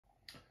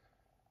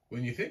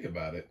when you think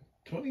about it,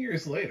 20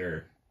 years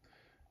later,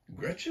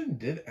 Gretchen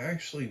did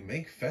actually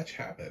make fetch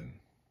happen.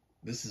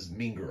 This is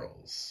Mean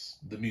Girls,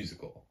 the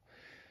musical.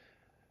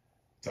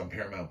 It's on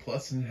Paramount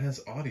Plus and it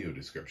has audio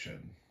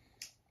description.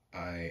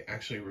 I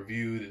actually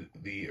reviewed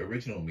the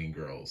original Mean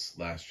Girls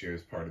last year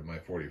as part of my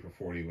 40 for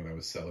 40 when I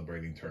was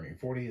celebrating turning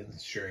 40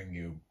 and sharing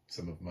you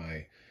some of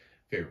my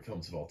favorite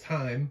films of all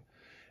time.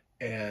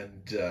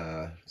 And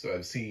so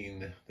I've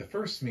seen the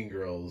first Mean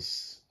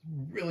Girls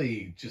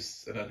really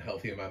just an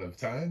unhealthy amount of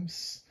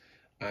times.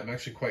 I'm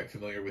actually quite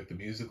familiar with the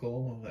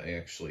musical. I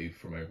actually,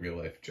 for my real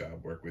life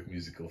job, work with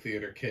musical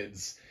theater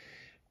kids.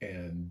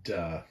 And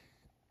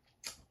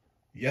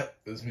yep,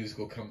 this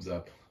musical comes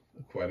up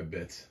quite a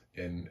bit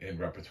in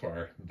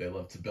repertoire. They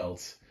love to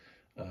belt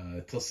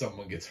Til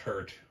Someone Gets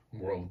Hurt,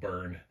 World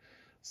Burn,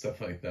 stuff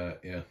like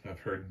that. Yeah, I've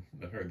heard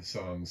the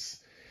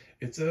songs.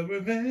 It's a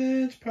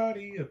revenge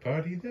party, a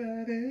party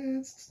that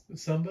ends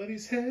with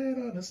somebody's head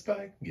on a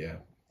spike. Yeah.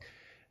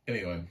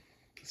 Anyway,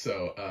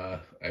 so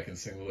I can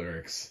sing the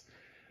lyrics.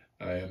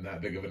 I am that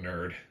big of a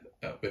nerd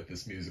with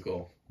this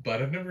musical,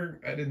 but I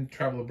didn't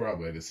travel to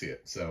Broadway to see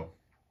it. So,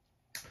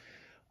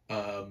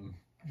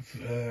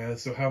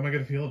 so how am I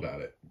going to feel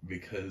about it?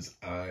 Because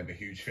I'm a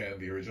huge fan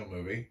of the original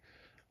movie.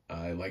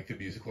 I like the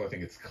musical. I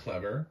think it's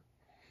clever.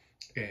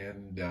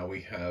 And now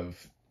we have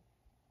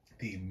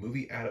the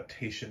movie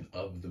adaptation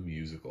of the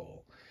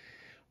musical,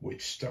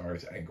 which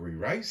stars Angourie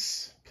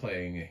Rice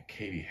playing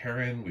Cady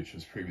Heron, which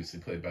was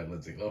previously played by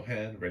Lindsay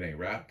Lohan, Renee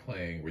Rapp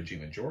playing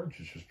Regina George,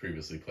 which was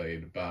previously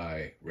played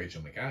by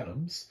Rachel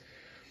McAdams.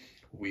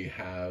 We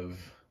have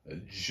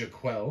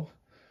Jaquel,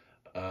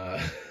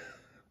 I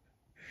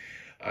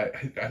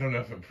don't know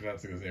if I'm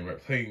pronouncing his name right,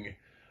 playing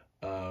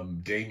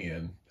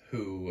Damien,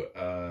 who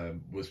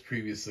was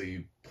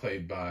previously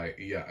played by,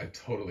 yeah, I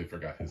totally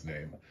forgot his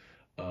name.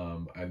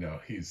 I know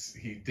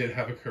he did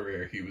have a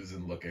career. He was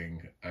in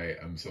Looking.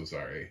 I'm so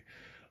sorry.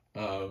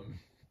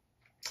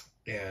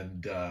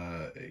 And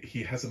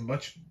he has a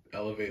much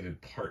elevated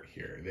part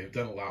here. They've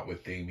done a lot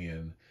with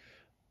Damien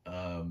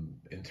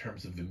in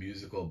terms of the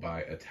musical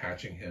by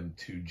attaching him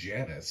to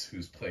Janice,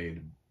 who's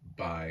played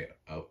by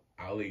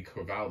Ali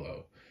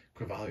Carvalho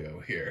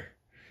here.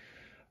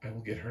 I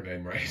will get her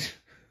name right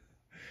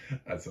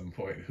at some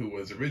point, who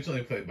was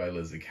originally played by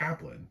Lizzy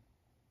Caplan.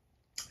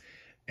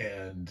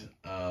 And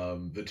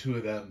the two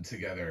of them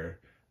together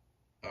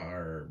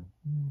are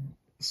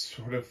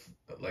sort of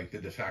like the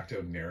de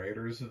facto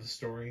narrators of the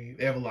story.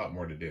 They have a lot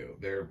more to do.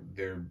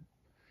 They're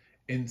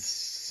in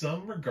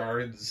some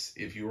regards,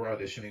 if you were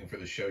auditioning for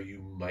the show, you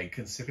might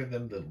consider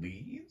them the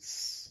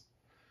leads.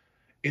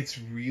 It's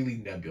really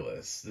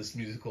nebulous. This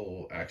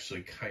musical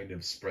actually kind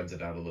of spreads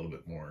it out a little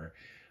bit more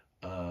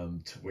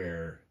to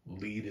where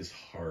lead is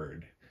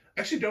hard.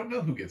 I actually don't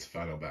know who gets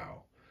final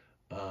bow.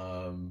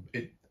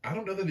 I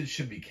don't know that it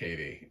should be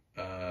Cady.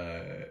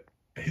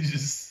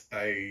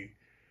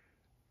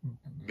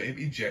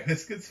 Maybe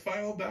Janice gets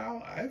final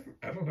bow. I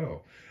don't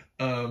know.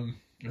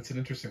 It's an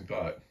interesting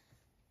thought.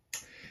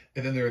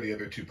 And then there are the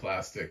other two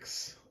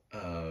plastics,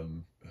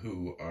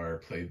 who are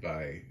played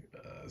by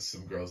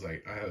some girls.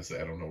 I have to say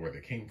I don't know where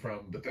they came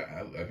from, but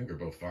I think they're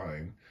both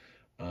fine.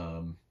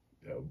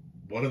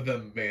 One of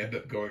them may end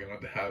up going on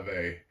to have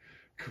a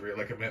career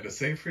like Amanda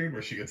Seyfried,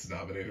 where she gets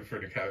nominated for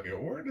an Academy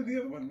Award, and the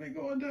other one may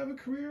go on to have a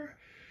career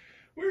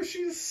where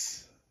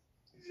she's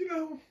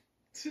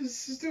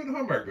doing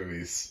Hallmark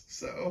movies.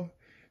 So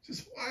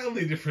just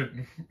wildly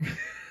different,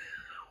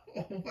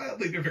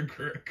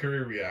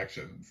 career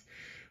reactions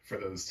for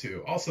those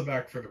two. Also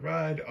back for the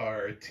ride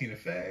are Tina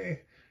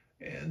Fey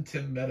and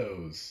Tim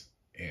Meadows,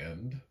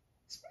 and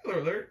spoiler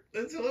alert,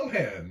 Lindsay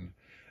Lohan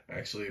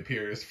actually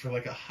appears for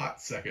like a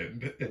hot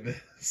second in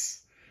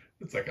this.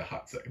 It's like a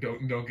hot second.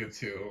 Don't get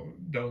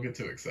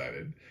too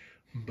excited.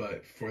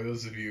 But for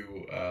those of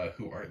you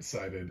who aren't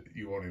sighted,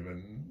 you won't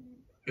even.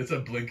 It's a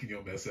blink and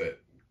you'll miss it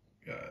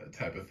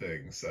type of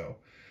thing. So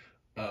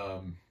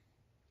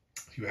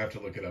you have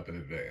to look it up in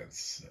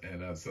advance.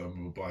 And as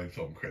I'm a blind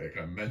film critic,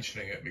 I'm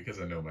mentioning it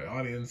because I know my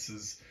audience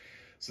is.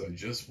 So I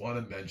just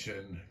want to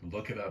mention,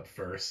 look it up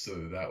first,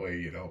 so that way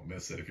you don't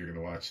miss it if you're going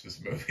to watch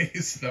this movie.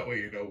 So that way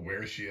you know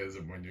where she is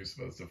and when you're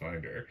supposed to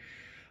find her.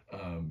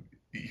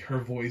 Her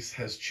voice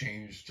has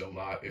changed a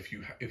lot. If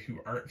you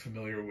aren't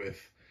familiar with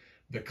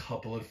the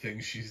couple of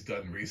things she's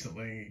done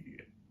recently.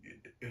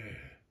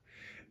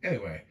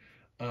 Anyway,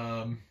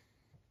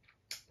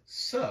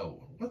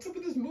 so what's up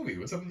with this movie?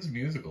 What's up with this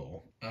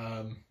musical?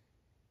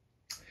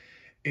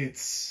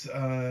 It's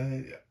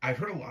I've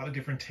heard a lot of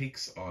different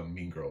takes on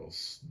Mean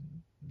Girls,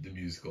 the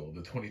musical,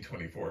 the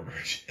 2024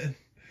 version,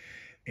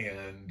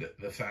 and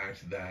the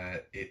fact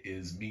that it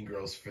is Mean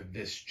Girls for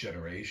this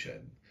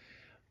generation.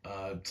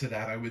 To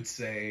that, I would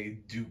say,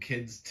 do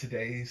kids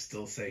today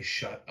still say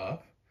 "shut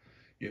up"?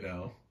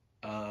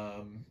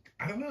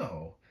 I don't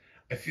know.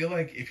 I feel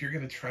like if you're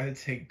going to try to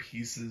take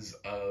pieces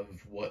of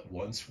what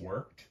once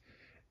worked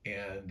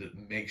and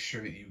make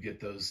sure that you get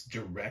those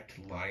direct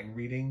line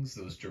readings,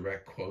 those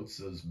direct quotes,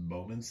 those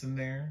moments in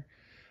there,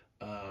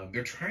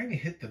 they're trying to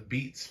hit the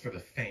beats for the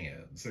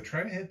fans. They're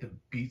trying to hit the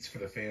beats for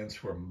the fans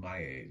who are my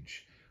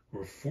age, who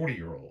are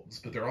 40-year-olds,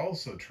 but they're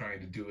also trying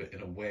to do it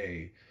in a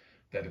way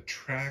that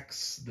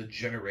attracts the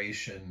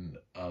generation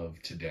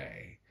of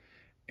today.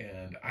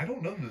 And I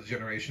don't know that the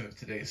generation of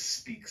today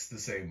speaks the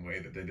same way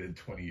that they did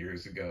 20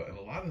 years ago. And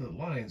a lot of the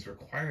lines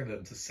require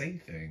them to say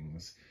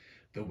things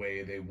the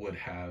way they would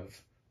have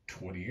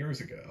 20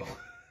 years ago.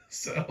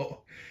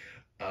 So,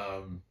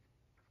 um,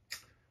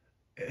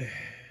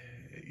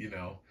 you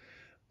know,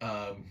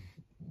 um,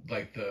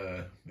 like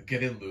the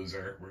get in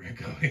loser, we're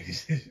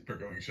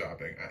going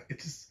shopping.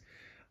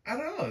 I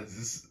don't know.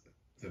 Is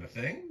it a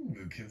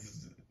thing?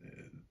 Because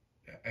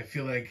I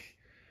feel like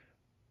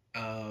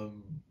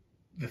um,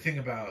 the thing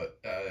about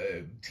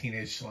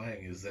teenage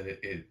slang is that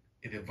it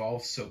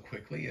evolves so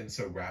quickly and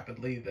so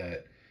rapidly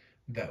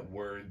that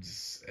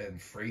words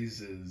and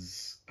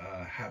phrases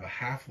have a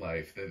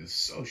half-life that is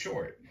so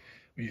short.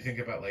 When you think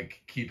about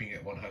like keeping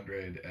it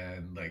 100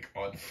 and like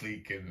on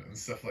fleek and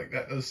stuff like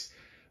that,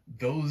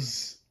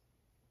 those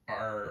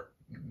are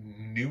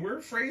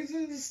newer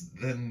phrases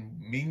than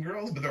Mean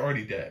Girls, but they're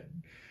already dead.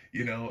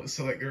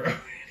 So like there are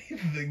already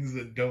things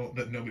that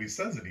nobody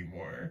says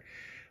anymore.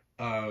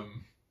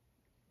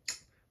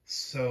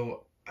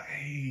 So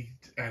I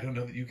don't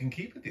know that you can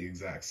keep it the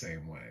exact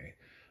same way.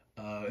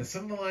 And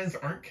some of the lines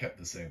aren't kept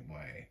the same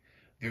way.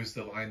 There's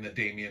the line that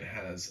Damien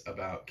has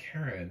about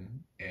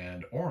Karen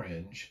and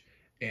Orange,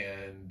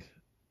 and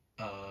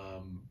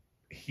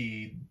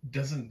he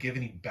doesn't give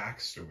any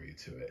backstory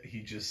to it.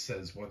 He just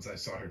says, once I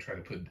saw her try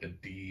to put a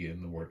D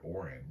in the word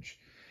orange.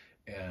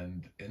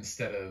 And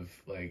instead of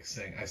like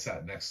saying, I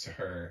sat next to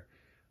her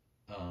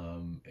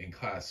in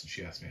class and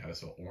she asked me how to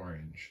spell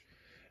orange.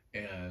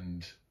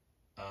 And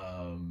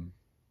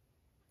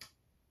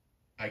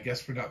I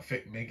guess we're not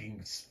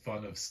making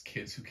fun of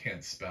kids who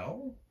can't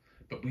spell,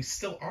 but we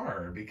still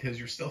are, because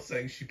you're still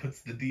saying she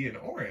puts the D in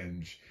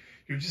orange.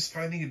 You're just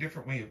finding a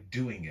different way of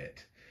doing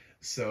it.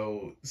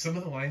 So some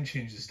of the line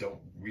changes don't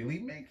really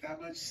make that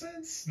much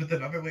sense, but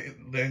then other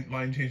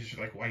line changes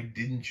are like, why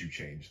didn't you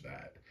change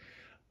that?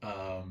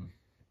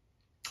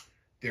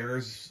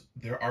 There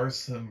are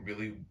some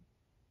really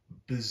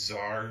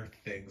bizarre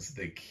things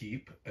they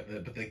keep,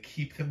 but they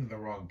keep them in the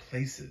wrong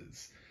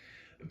places.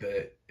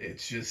 That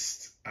it's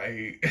just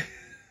I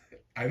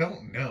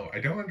don't know.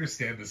 I don't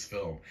understand this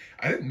film.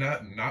 I did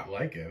not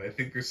like it. I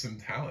think there's some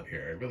talent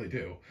here. I really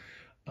do.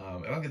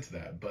 And I'll get to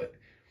that. But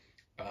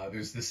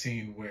there's the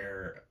scene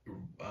where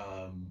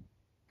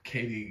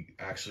Cady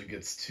actually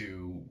gets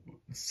to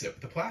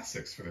sip the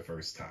plastics for the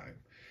first time.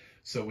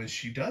 So when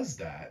she does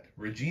that,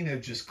 Regina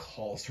just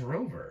calls her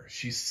over.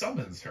 She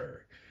summons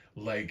her,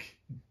 like,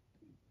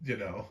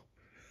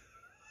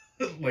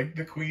 like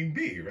the queen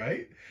bee,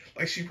 right?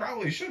 Like she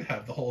probably should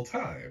have the whole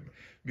time,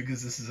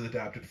 because this is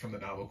adapted from the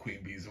novel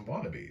Queen Bees and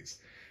Wannabes.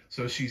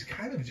 So she's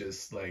kind of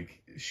just like,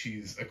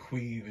 she's a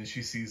queen and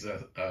she sees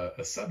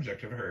a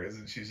subject of hers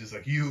and she's just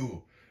like,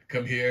 you,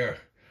 come here.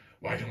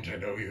 Why don't I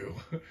know you?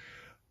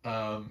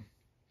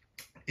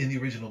 In the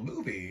original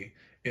movie,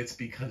 it's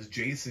because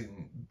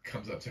Jason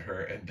comes up to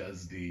her and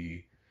does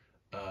the,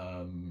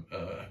 I'm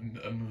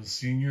a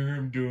senior,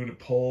 I'm doing a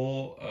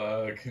poll,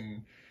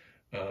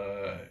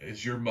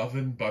 is your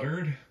muffin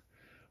buttered?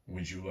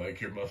 Would you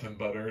like your muffin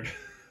buttered?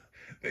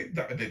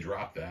 They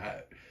dropped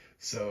that.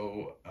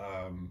 So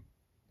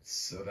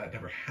that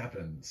never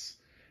happens.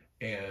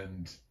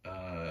 And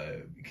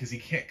because he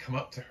can't come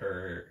up to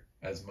her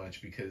as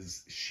much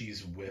because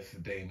she's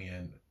with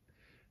Damien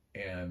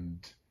and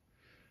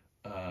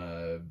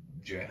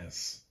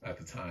Janice at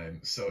the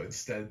time. So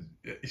instead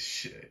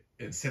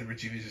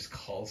Regina just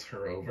calls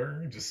her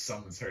over, just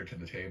summons her to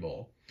the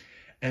table.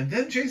 And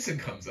then Jason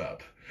comes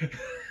up.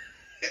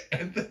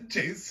 And then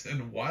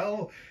Jason,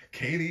 while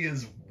Cady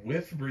is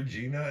with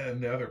Regina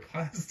and the other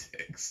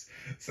plastics,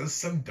 says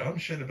some dumb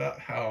shit about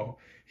how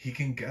he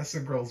can guess a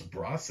girl's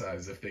bra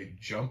size if they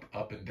jump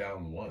up and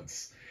down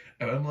once.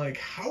 And I'm like,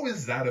 how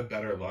is that a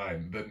better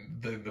line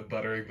than the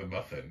buttering the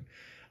muffin?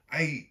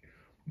 I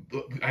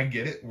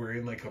get it. We're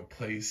in like a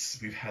place,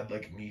 we've had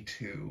like Me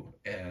Too,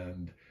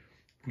 and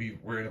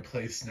we're in a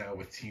place now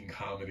with teen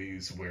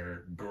comedies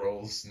where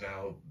girls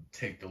now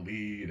take the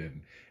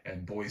lead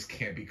and boys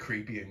can't be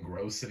creepy and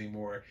gross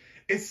anymore.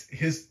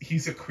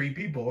 He's a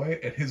creepy boy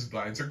and his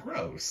lines are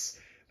gross.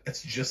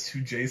 That's just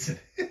who Jason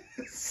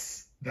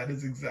is. That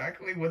is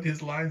exactly what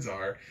his lines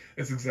are.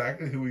 It's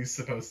exactly who he's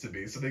supposed to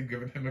be. So they've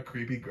given him a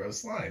creepy,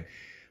 gross line.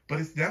 But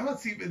now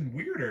it's even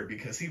weirder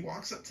because he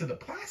walks up to the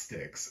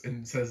plastics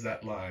and says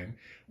that line,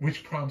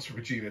 which prompts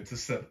Regina to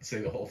say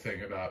the whole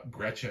thing about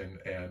Gretchen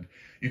and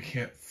you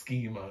can't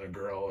scheme on a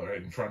girl right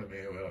in front of me,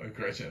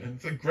 Gretchen. And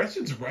it's like,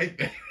 Gretchen's right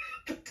there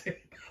at the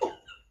table.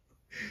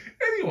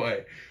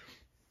 Anyway,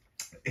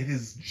 it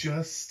is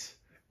just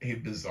a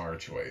bizarre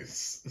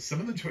choice.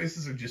 Some of the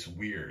choices are just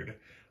weird.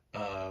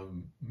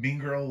 Mean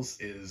Girls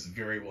is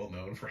very well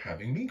known for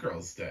having Mean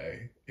Girls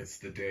Day. It's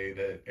the day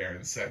that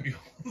Aaron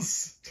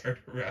Samuels turned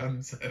around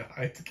and said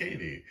hi to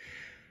Cady.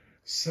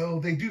 So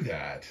they do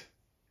that.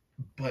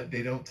 but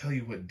they don't tell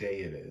you what day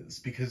it is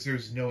because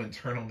there's no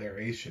internal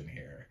narration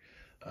here.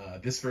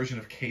 This version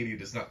of Cady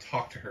does not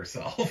talk to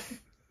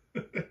herself.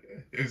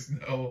 There's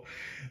no,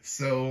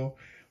 so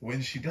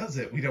when she does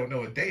it, we don't know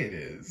what day it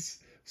is.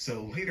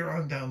 So later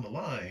on down the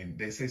line,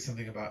 they say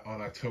something about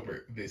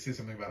October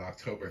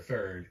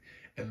 3rd,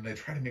 and they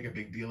try to make a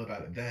big deal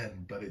about it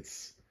then, but it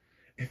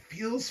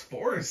feels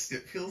forced.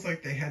 It feels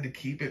like they had to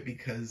keep it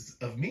because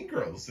of Mean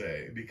Girls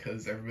Day,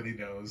 because everybody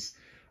knows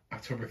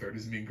October 3rd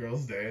is Mean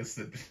Girls Day. It's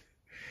that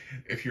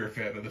if you're a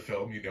fan of the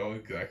film, you know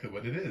exactly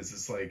what it is.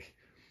 It's like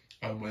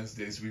on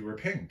Wednesdays we were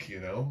pink, you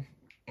know?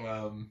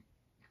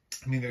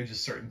 I mean, there are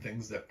just certain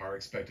things that are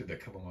expected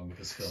that come along with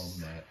this film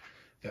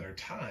that are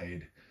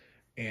tied,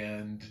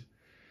 and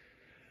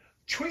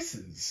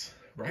choices,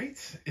 right?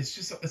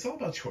 It's all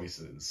about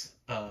choices.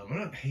 I'm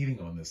not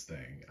hating on this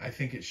thing. I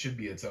think it should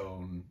be its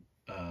own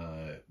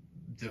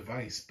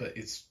device, but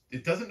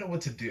it doesn't know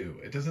what to do.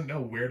 It doesn't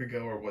know where to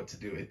go or what to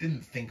do. It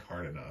didn't think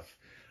hard enough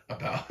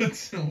about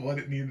what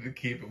it needed to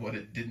keep and what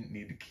it didn't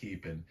need to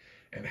keep,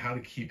 and how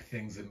to keep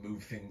things and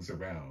move things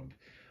around.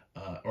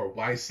 Or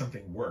why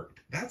something worked.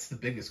 That's the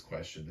biggest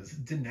question, is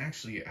it didn't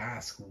actually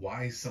ask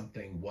why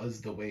something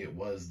was the way it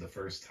was the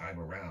first time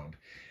around.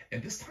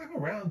 And this time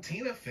around,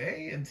 Tina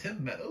Fey and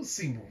Tim Meadows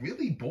seem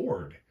really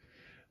bored.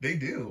 They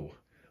do.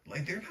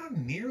 Like, they're not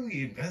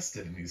nearly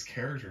invested in these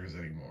characters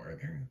anymore.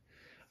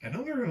 I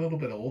know they're a little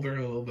bit older,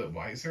 a little bit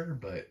wiser,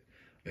 but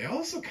they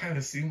also kind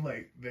of seem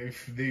like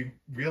they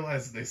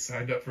realize that they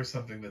signed up for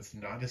something that's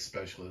not as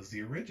special as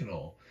the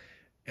original.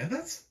 And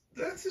that's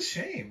a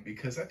shame,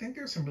 because I think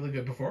there's some really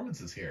good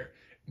performances here.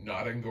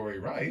 Not Angourie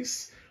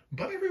Rice,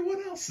 but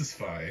everyone else is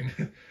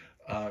fine.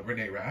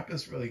 Renee Rapp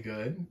is really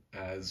good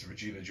as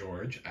Regina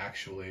George,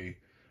 actually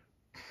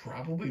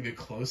probably the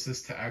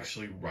closest to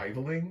actually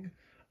rivaling.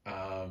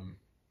 I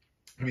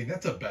mean,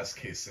 that's a best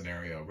case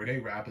scenario. Renee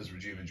Rapp as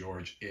Regina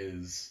George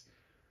is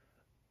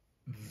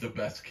the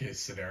best case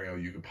scenario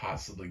you could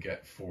possibly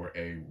get for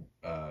a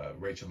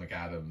Rachel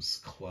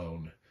McAdams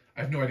clone.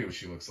 I have no idea what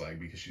she looks like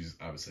because she's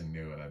obviously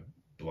new and I'm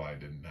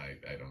blind and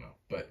I don't know.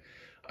 But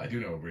I do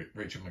know what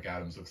Rachel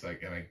McAdams looks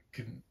like, and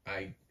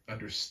I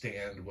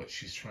understand what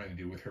she's trying to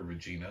do with her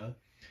Regina.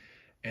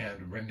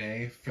 And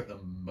Renee, for the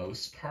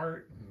most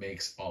part,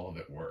 makes all of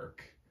it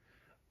work.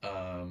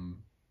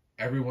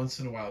 Every once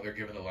in a while, they're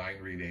given a line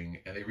reading,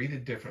 and they read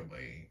it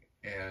differently.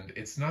 And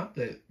it's not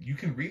that you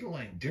can read a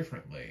line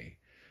differently,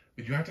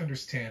 but you have to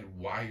understand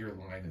why your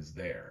line is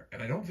there.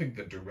 And I don't think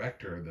the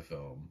director of the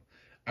film,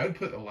 I would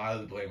put a lot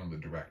of the blame on the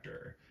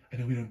director. I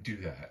know we don't do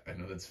that. I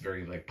know that's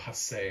very like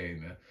passé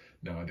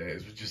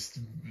nowadays, but just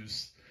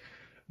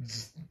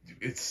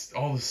it's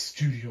all the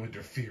studio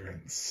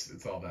interference.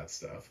 It's all that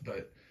stuff.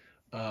 But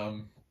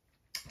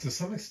to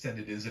some extent,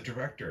 it is a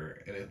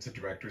director, and it's a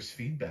director's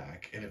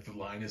feedback. And if the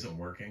line isn't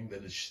working,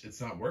 then it's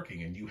not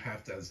working. And you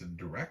have to, as a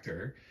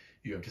director,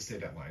 you have to say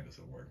that line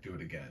doesn't work, do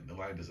it again. The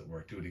line doesn't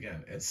work, do it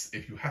again.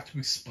 If you have to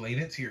explain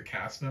it to your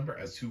cast member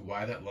as to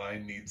why that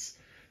line needs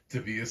to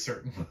be a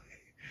certain way,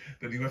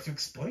 then you have to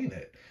explain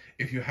it.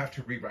 If you have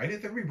to rewrite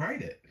it, then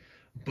rewrite it.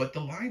 But the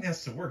line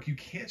has to work. You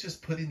can't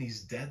just put in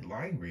these dead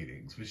line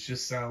readings, which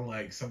just sound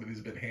like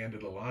somebody's been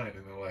handed a line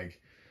and they're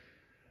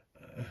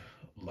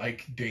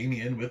like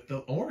Damien with the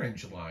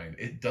orange line.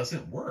 It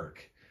doesn't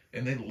work.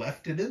 And they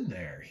left it in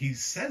there. He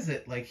says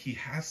it like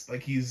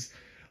he's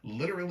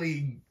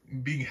literally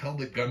being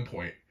held at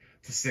gunpoint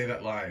to say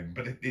that line,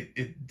 but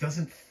it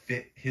doesn't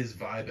fit his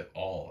vibe at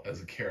all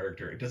as a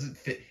character. It doesn't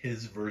fit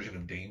his version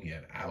of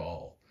Damien at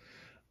all.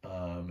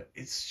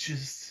 It's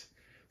just,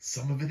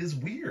 some of it is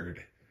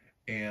weird,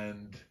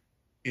 and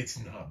it's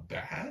not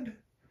bad,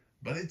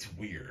 but it's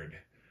weird.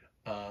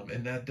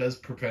 And that does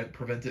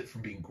prevent it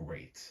from being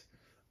great.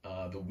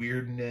 The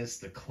weirdness,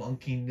 the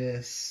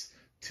clunkiness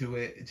to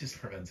it just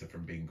prevents it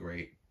from being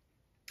great.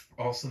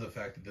 Also, the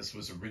fact that this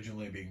was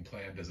originally being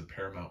planned as a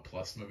Paramount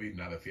Plus movie,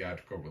 not a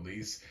theatrical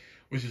release,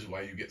 which is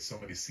why you get so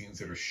many scenes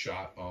that are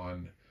shot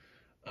on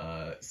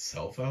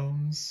cell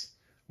phones,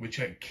 which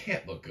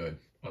can't look good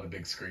on a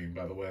big screen,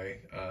 by the way.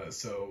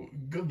 So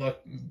good luck,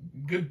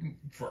 good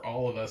for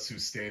all of us who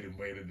stayed and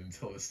waited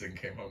until this thing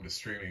came home to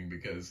streaming,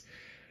 because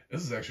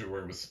this is actually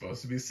where it was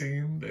supposed to be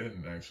seen. They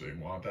didn't actually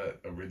want that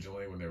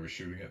originally when they were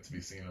shooting it to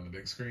be seen on the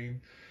big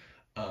screen.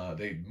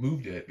 They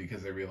moved it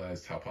because they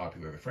realized how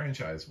popular the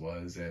franchise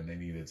was and they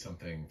needed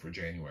something for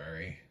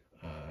January.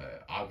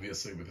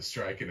 Obviously, with the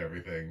strike and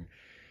everything,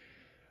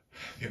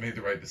 they made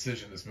the right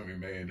decision. This movie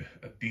made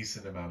a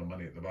decent amount of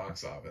money at the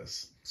box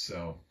office.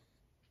 So,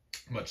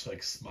 much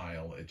like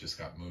Smile, it just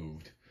got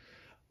moved.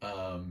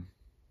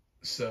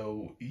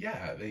 So,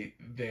 yeah,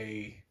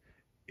 they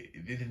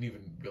didn't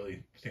even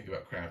really think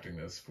about crafting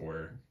this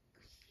for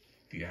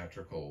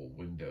theatrical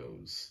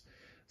windows.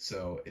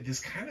 So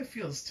this kind of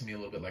feels to me a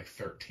little bit like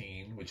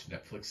 13, which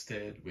Netflix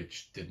did,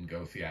 which didn't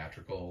go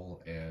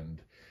theatrical, and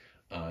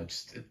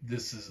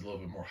this is a little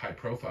bit more high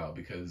profile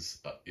because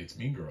it's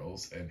Mean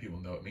Girls, and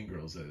people know what Mean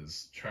Girls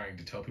is. Trying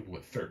to tell people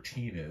what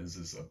 13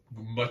 is a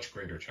much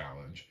greater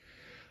challenge.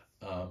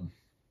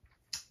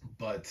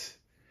 But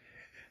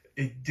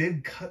it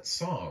did cut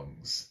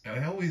songs, and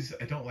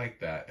I don't like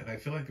that. And I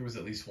feel like there was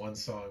at least one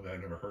song that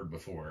I've never heard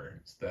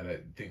before that I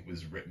think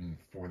was written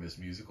for this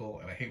musical,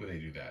 and I hate when they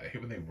do that. I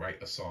hate when they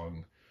write a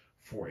song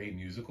for a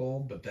musical,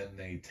 but then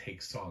they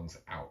take songs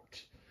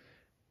out.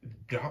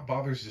 That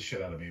bothers the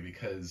shit out of me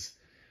because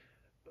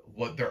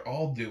what they're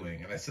all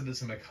doing, and I said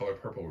this in my Color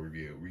Purple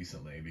review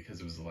recently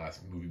because it was the last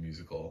movie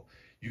musical,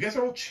 you guys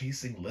are all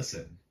chasing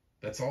listen.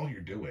 That's all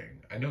you're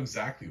doing. I know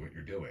exactly what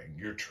you're doing.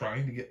 You're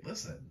trying to get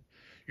listen.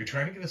 You're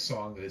trying to get a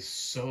song that is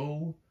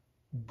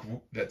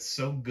that's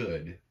so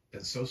good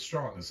and so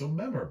strong and so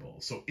memorable,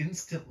 so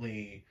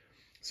instantly,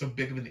 so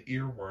big of an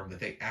earworm that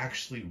they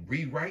actually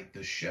rewrite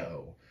the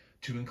show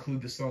to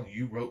include the song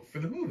you wrote for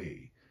the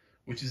movie,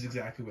 which is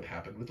exactly what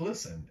happened with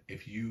Listen.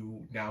 If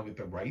you now get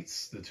the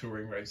rights, the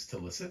touring rights to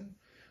Listen,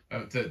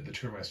 the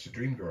touring rights to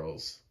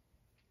Dreamgirls,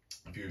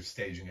 if you're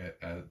staging it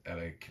at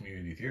a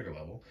community theater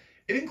level,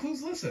 it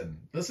includes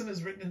Listen. Listen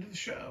is written into the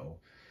show.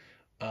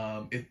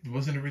 It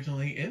wasn't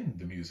originally in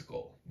the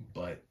musical,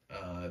 but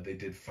they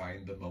did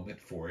find the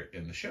moment for it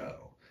in the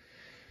show.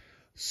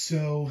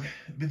 So,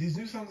 but these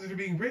new songs that are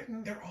being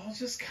written, they're all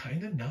just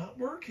kind of not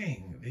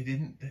working. They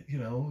didn't,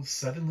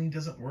 Suddenly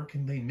doesn't work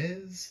in Les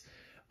Mis.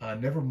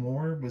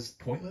 Nevermore was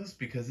pointless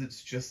because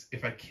it's just,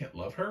 if I can't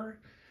love her.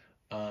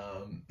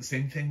 The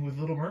same thing with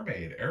Little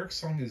Mermaid. Eric's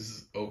song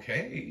is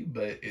okay,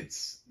 but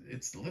it's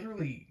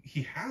literally,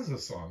 he has a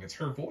song. It's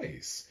her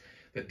voice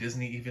that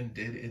Disney even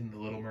did in the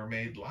Little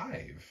Mermaid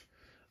live.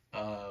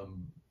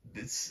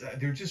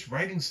 They're just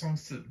writing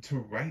songs to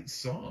write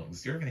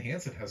songs. Dear Evan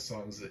Hansen has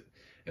songs that,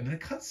 and then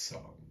it cuts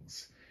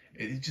songs.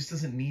 It just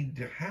doesn't need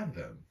to have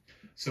them.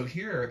 So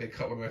here they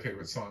cut one of my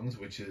favorite songs,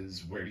 which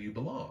is Where Do You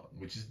Belong,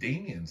 which is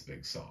Damien's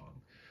big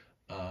song.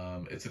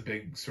 It's a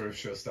big sort of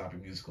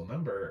show-stopping musical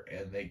number,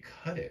 and they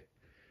cut it.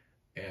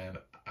 And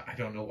I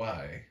don't know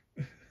why.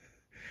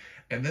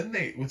 And then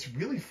what's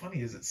really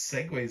funny is it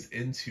segues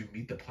into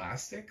Meet the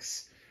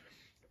Plastics.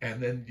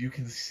 And then you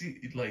can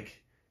see,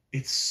 like,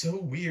 it's so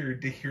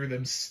weird to hear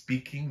them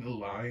speaking the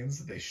lines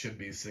that they should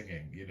be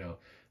singing.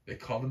 They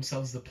call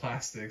themselves the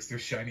Plastics, they're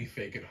shiny,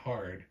 fake, and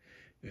hard.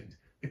 And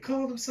they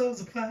call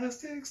themselves the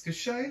Plastics, they're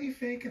shiny,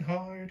 fake, and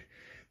hard.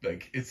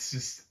 Like, it's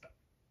just,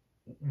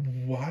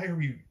 why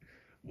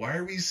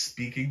are we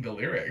speaking the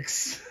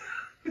lyrics?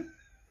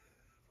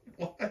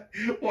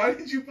 Why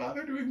did you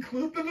bother to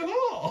include them at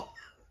all?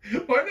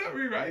 Why not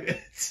rewrite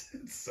it?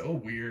 It's so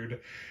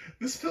weird.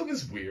 This film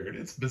is weird.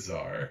 It's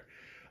bizarre.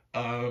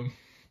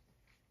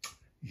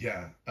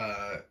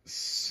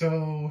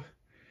 So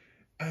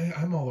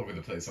I'm all over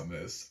the place on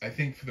this. I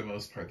think for the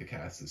most part the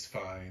cast is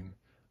fine.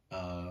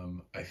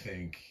 I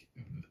think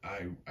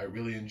I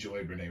really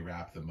enjoyed Renee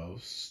Rapp the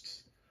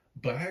most,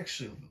 but I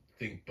actually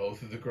think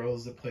both of the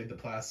girls that played the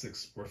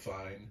Plastics were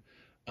fine.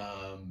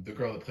 The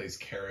girl that plays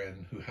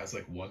Karen, who has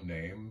like one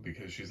name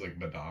because she's like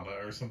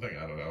Madonna or something,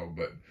 I don't know,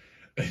 but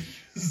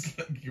it's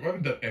like, you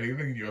haven't done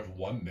anything, you have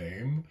one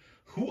name.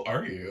 Who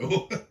are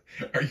you?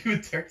 Are you a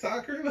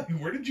TikToker? Like,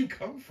 where did you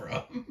come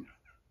from?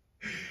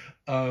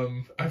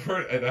 I've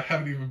heard, and I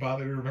haven't even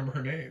bothered to remember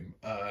her name.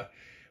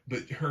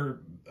 But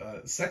her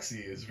Sexy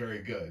is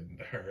very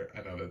good.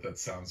 I know that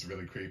sounds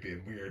really creepy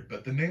and weird,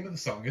 but the name of the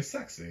song is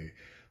Sexy.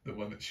 The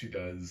one that she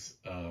does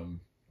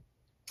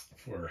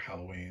for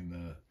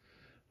Halloween.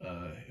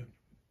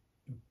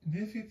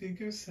 If you think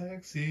you're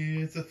sexy,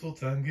 it's a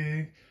full-time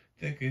gig.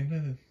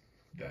 Thinking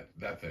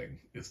that thing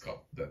is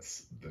called,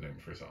 that's the name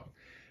of her song.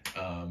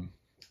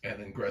 And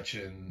then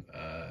Gretchen,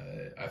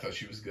 I thought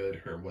she was good.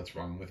 Her What's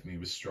Wrong With Me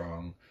was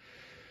strong.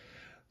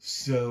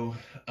 So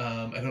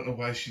I don't know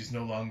why she's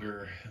no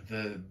longer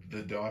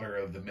the daughter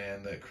of the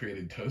man that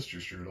created Toaster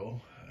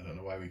Strudel. I don't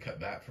know why we cut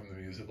that from the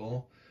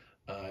musical.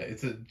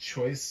 It's a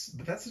choice,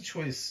 but that's a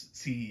choice.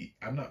 See,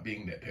 I'm not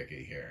being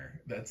nitpicky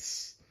here.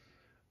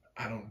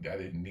 I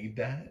didn't need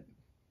that.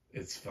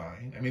 It's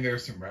fine. I mean, there are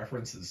some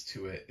references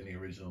to it in the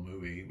original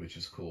movie, which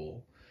is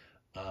cool.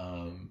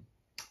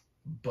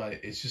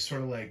 But it's just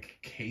sort of like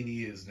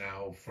Cady is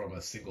now from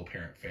a single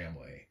parent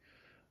family.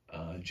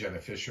 Jenna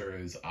Fisher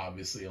is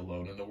obviously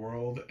alone in the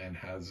world and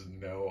has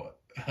no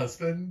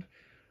husband.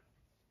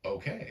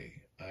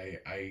 Okay.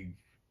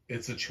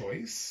 It's a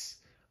choice.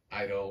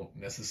 I don't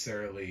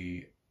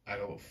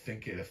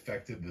think it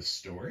affected the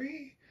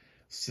story.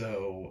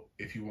 So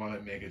if you want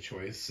to make a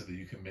choice so that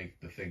you can make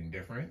the thing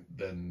different,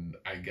 then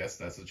I guess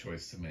that's a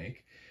choice to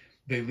make.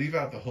 They leave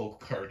out the whole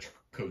Coach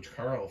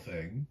Carl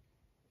thing,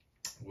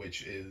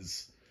 which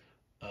is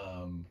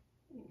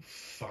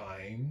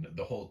fine.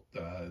 The whole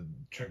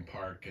Tring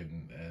Park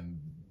and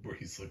where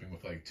he's sleeping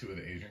with like two of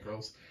the Asian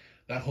girls,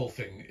 that whole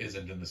thing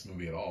isn't in this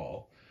movie at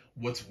all.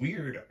 What's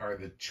weird are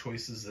the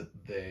choices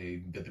that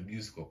the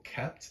musical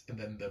kept and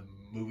then the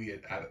movie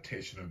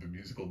adaptation of the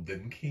musical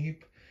didn't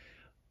keep.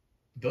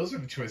 Those are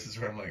the choices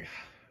where I'm like,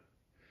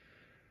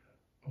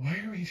 why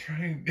are we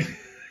trying?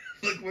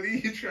 Like, what are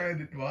you trying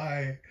to?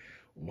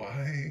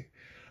 Why?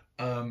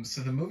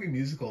 So the movie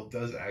musical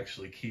does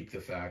actually keep the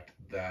fact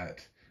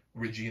that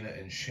Regina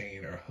and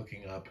Shane are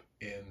hooking up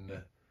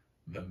in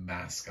The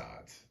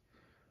Mascot.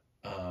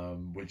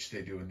 which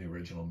they do in the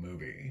original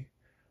movie.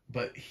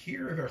 But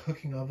here they're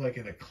hooking up like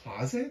in a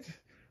closet,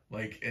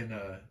 like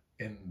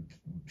in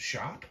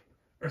shop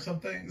or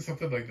something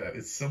like that.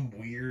 It's some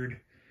weird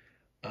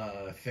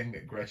thing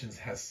that Gretchen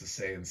has to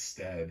say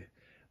instead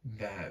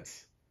that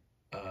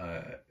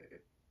uh,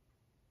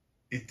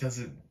 it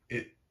doesn't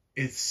it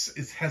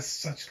has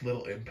such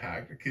little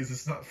impact because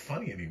it's not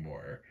funny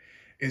anymore.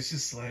 It's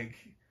just like,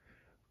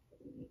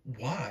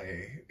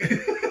 why?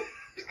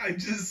 I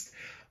just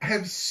I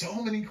have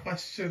so many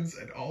questions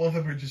and all of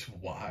them are just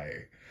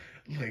why.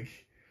 Like,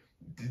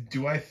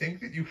 do I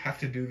think that you have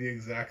to do the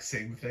exact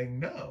same thing?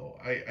 No,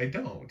 I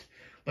don't.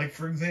 Like,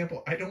 for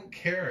example, I don't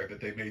care that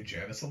they made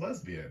Janice a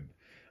lesbian.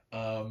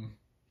 Um,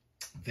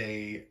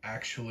 they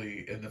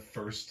actually, in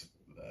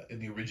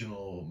the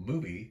original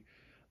movie,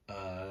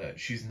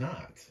 she's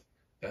not.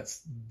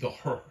 That's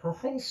her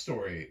whole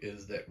story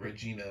is that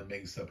Regina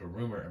makes up a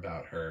rumor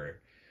about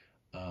her,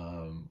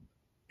 um,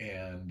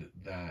 and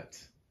that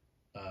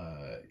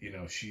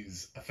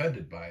she's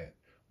offended by it.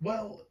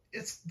 Well,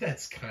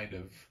 that's kind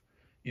of,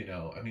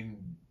 I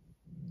mean,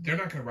 they're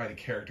not going to write a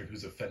character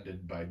who's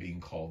offended by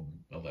being called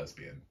a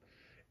lesbian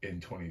in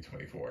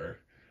 2024.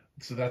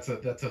 So that's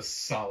a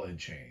solid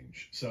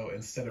change. So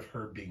instead of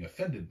her being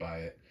offended by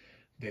it,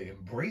 they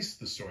embraced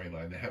the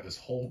storyline. They have this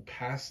whole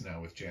past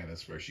now with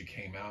Janice where she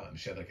came out and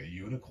she had like a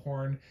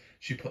unicorn.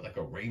 She put like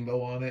a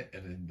rainbow on it,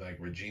 and then like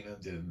Regina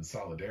did in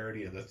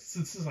solidarity, and this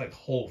is like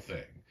whole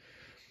thing.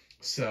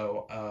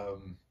 So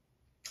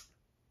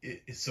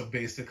so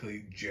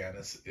basically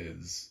Janice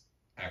is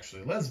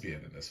actually a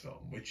lesbian in this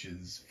film, which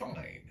is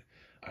fine.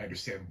 I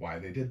understand why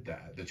they did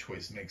that. The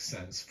choice makes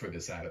sense for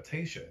this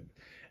adaptation.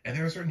 And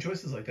there are certain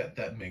choices like that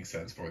that make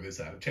sense for this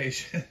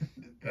adaptation.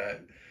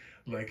 That,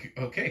 like,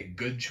 okay,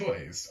 good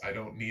choice. I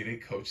don't need a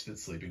coach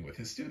that's sleeping with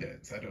his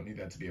students. I don't need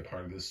that to be a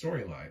part of the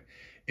storyline.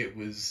 It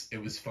was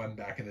fun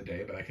back in the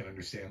day, but I can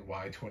understand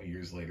why 20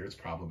 years later it's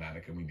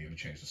problematic and we need to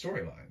change the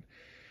storyline.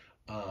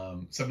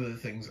 Some of the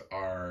things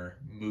are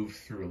moved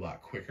through a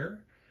lot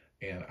quicker,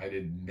 and I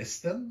didn't miss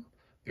them.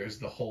 There's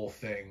the whole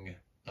thing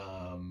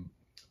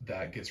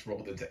that gets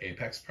rolled into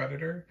Apex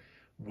Predator,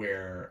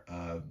 where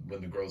when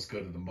the girls go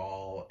to the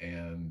mall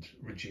and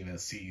Regina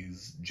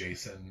sees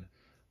Jason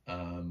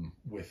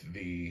with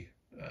the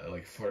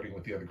like flirting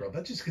with the other girl,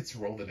 that just gets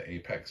rolled into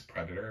Apex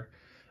Predator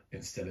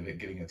instead of it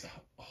getting its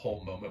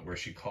whole moment where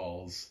she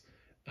calls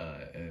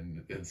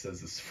and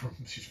says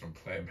she's from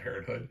Planned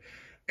Parenthood.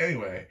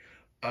 Anyway,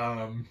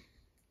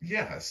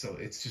 yeah, so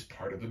it's just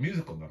part of the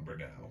musical number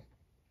now.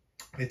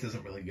 It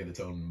doesn't really get its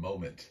own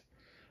moment,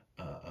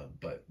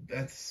 but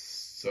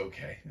that's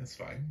okay. That's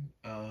fine.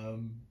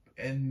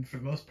 And for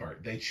the most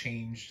part, they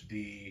changed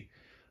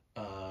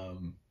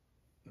um,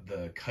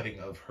 the cutting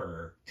of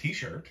her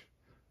T-shirt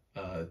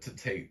to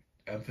take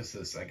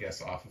emphasis, I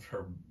guess, off of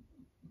her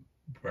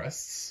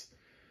breasts.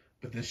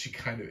 But then she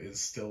kind of is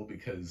still,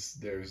 because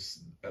there's,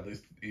 at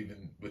least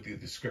even with the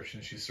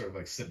description, she's sort of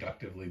like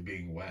seductively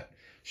being wet.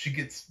 She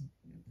gets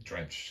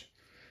drenched,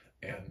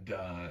 and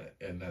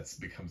that's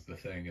becomes the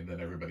thing, and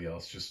then everybody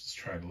else just is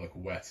trying to look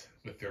wet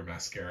with their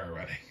mascara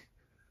running.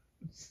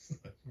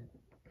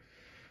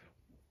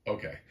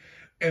 Okay.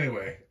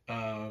 Anyway,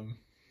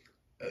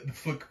 the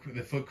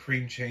foot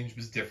cream change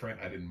was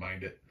different. I didn't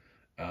mind it.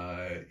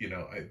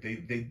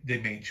 They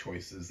made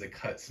choices. They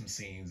cut some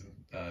scenes.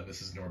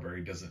 Mrs.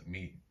 Norbury doesn't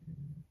meet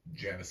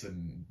Janice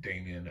and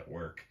Damien at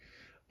work.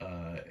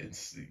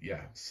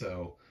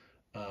 So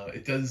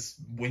it does,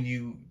 when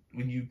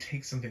you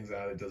take some things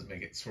out, it does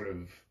make it sort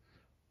of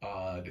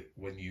odd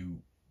when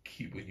you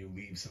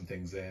leave some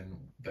things in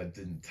that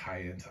didn't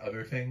tie into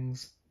other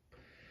things.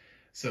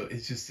 So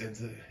it's just,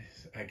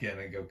 again,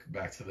 I go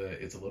back to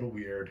it's a little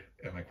weird,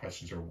 and my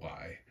questions are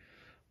why.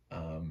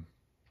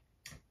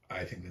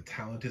 I think the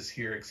talent is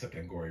here, except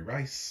Angourie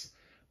Rice.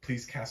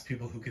 Please cast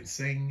people who can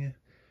sing.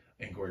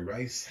 Angourie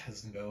Rice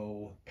has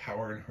no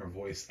power in her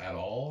voice at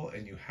all,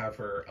 and you have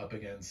her up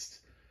against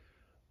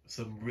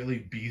some really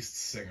beast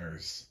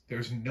singers.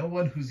 There's no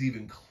one who's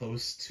even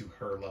close to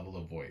her level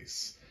of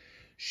voice.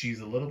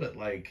 She's a little bit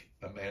like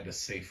Amanda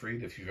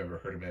Seyfried, if you've ever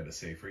heard Amanda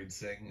Seyfried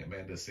sing.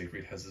 Amanda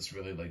Seyfried has this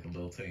really like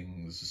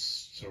lilting,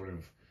 sort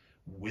of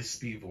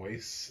wispy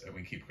voice, and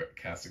we keep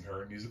casting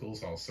her in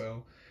musicals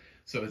also.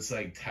 So it's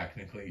like,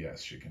 technically,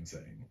 yes, she can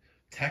sing.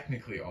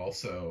 Technically,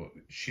 also,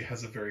 she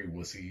has a very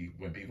wussy,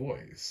 wimpy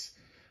voice.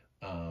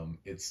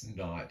 It's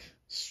not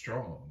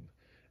strong.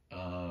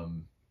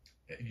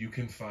 You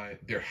can find,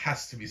 there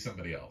has to be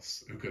somebody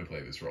else who could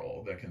play this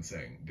role that can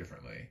sing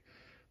differently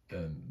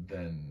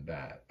than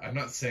that. I'm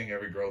not saying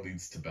every girl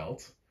needs to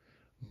belt,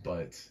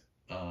 but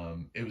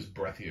it was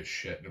breathy as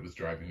shit, and it was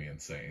driving me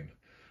insane.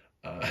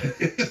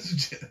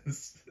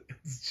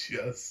 It's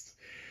just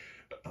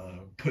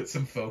put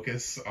some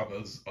focus on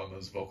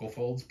those vocal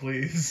folds,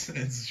 please.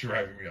 It's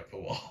driving me up the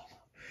wall.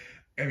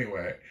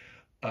 Anyway,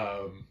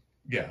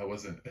 yeah, it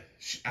wasn't.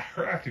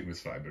 Her acting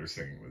was fine, but her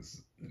singing was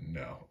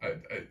no.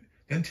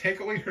 Then take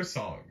away her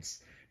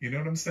songs. You know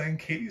what I'm saying?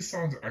 Cady's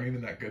songs aren't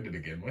even that good to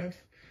begin with.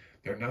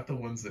 They're not the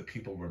ones that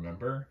people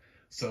remember.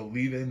 So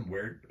leave in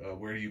where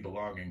do you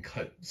belong and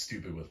cut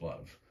stupid with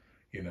love,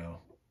 you know.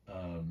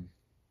 Um,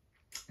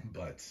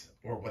 but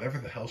or whatever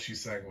the hell she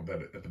sang with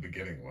that at the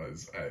beginning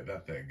was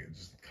that thing.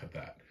 Just cut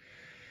that.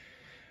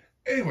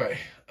 Anyway,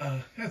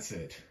 that's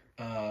it.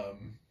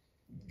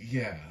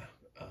 Yeah,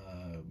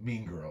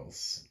 Mean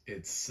Girls.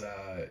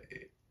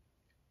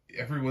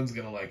 Everyone's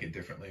gonna like it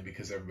differently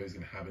because everybody's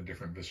gonna have a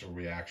different visceral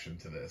reaction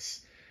to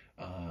this.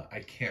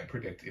 I can't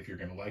predict if you're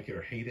gonna like it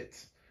or hate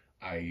it.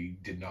 I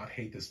did not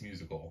hate this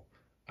musical.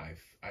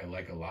 I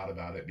like a lot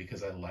about it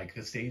because I like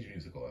the stage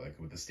musical. I like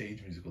what the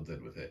stage musical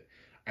did with it.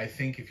 I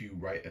think if you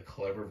write a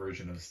clever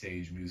version of a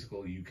stage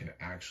musical, you can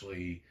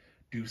actually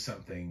do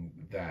something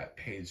that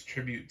pays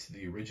tribute to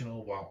the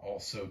original while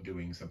also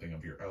doing something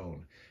of your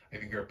own. I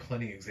think there are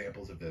plenty of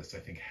examples of this. I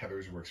think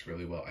Heathers works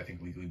really well. I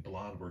think Legally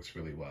Blonde works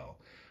really well.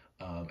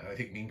 And I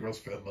think Mean Girls,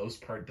 for the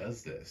most part,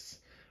 does this.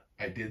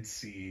 I did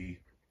see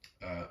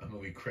a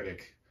movie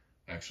critic,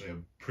 actually a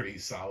pretty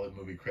solid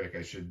movie critic.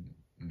 I should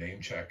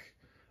name check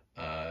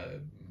uh,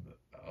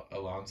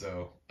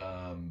 Alonzo,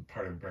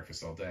 part of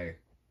Breakfast All Day,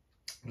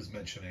 was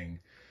mentioning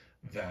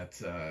that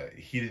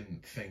he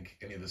didn't think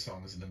any of the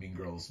songs in the Mean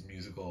Girls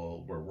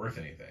musical were worth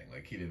anything.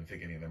 Like, he didn't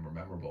think any of them were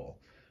memorable.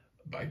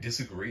 But I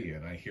disagree,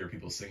 and I hear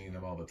people singing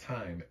them all the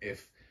time.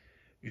 If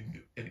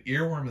an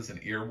earworm is an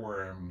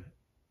earworm,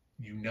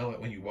 you know it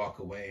when you walk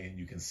away, and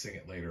you can sing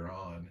it later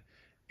on.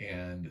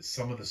 And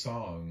some of the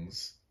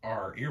songs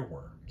are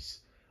earworms.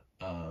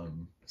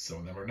 Some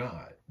of them are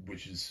not,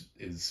 which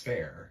is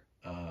fair.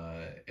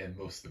 And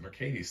most of them are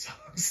Cady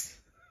songs.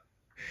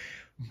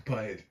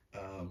 But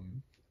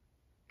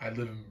I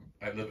live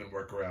and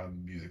work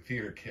around music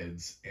theater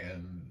kids,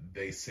 and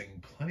they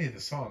sing plenty of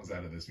the songs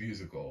out of this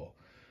musical,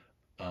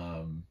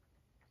 and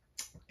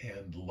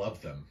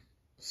love them.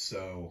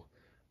 So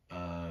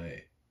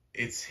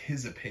it's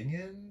his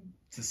opinion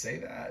to say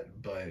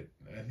that, but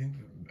I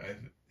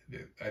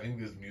think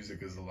this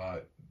music is a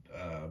lot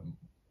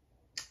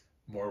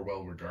more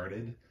well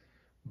regarded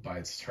by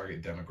its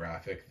target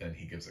demographic than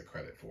he gives it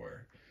credit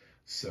for.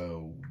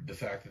 So the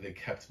fact that they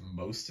kept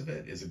most of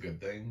it is a good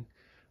thing.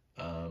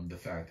 The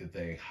fact that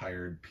they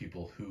hired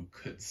people who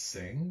could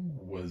sing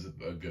was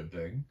a good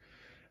thing.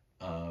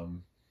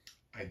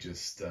 I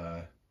just,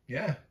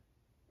 yeah,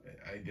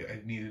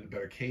 I needed a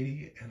better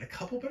Cady and a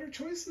couple better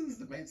choices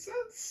that made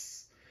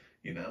sense.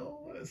 You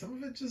know, some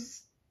of it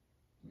just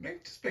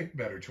make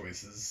better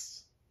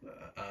choices.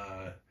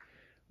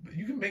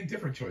 You can make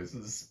different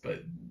choices,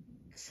 but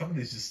some of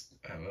these just,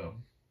 I don't know.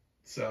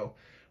 So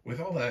with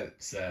all that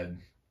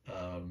said,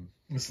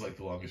 this is like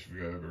the longest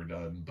review I've ever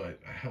done, but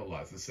I have a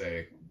lot to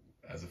say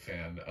as a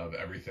fan of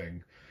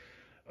everything,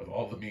 of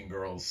all the Mean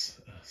Girls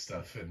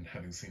stuff, and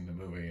having seen the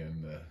movie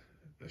and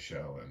the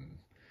show. And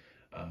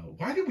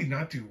why did we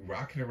not do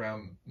Rockin'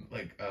 Around,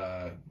 like,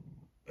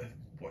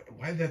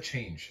 why did that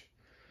change?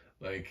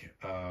 Like,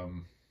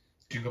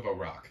 Jingle Bell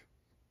Rock.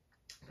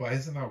 Why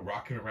is it not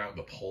Rockin' Around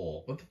the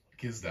Pole? What the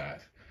fuck is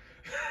that?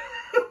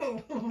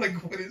 Like,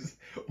 what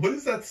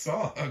is that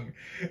song?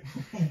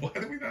 Why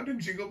do we not do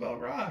Jingle Bell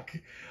Rock?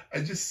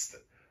 I just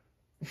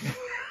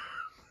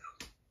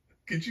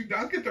could you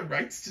not get the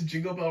rights to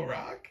Jingle Bell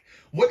Rock?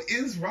 What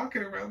is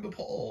Rockin' Around the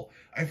Pole?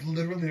 I've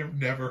literally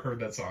never heard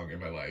that song in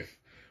my life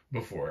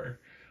before.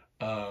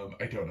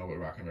 I don't know what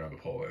Rockin' Around the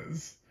Pole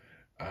is.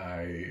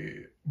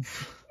 I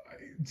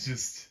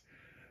just,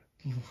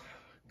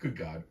 good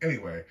God.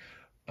 Anyway,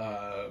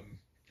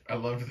 I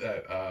loved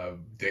that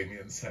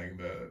Damien sang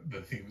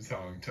the theme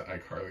song to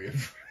iCarly in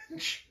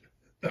French.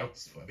 That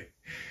was funny.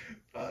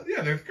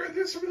 Yeah,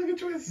 there's some really good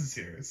choices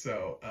here.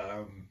 So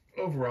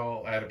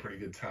overall, I had a pretty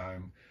good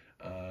time.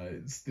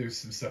 There's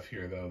some stuff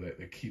here, though,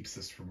 that keeps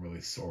this from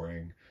really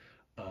soaring.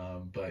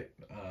 But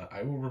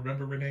I will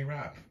remember Renee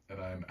Rapp, and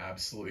I'm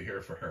absolutely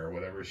here for her.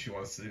 Whatever she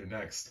wants to do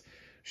next,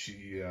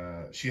 she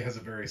has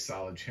a very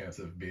solid chance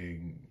of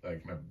being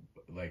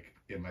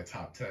in my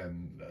top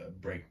 10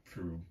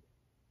 breakthrough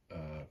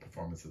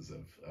performances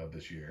of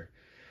this year.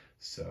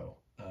 So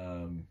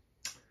I'm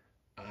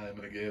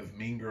gonna give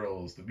Mean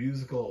Girls the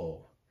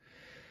musical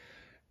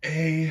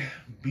a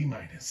B-.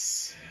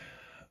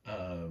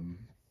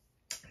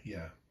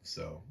 Yeah.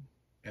 So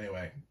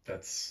anyway,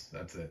 that's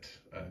it.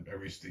 I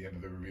reached the end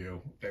of the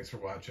review. Thanks for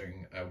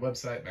watching.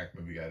 Website,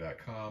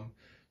 MacMovieGuy.com.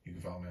 You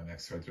can follow me on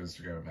X, Twitter,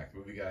 Instagram at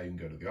MacMovieGuy. You can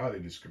go to the audio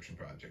description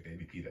project,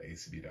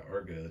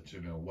 adp.acb.org, to let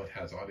you know what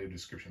has audio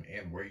description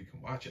and where you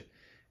can watch it.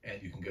 And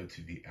you can go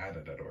to the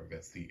ADA.org.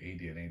 That's the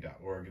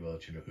ADNA.org. It'll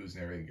let you know who's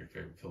narrating your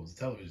favorite films and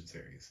television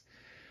series.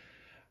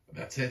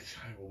 That's it.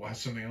 I will watch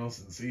something else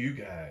and see you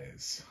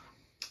guys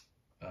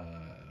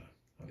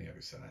on the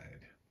other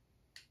side.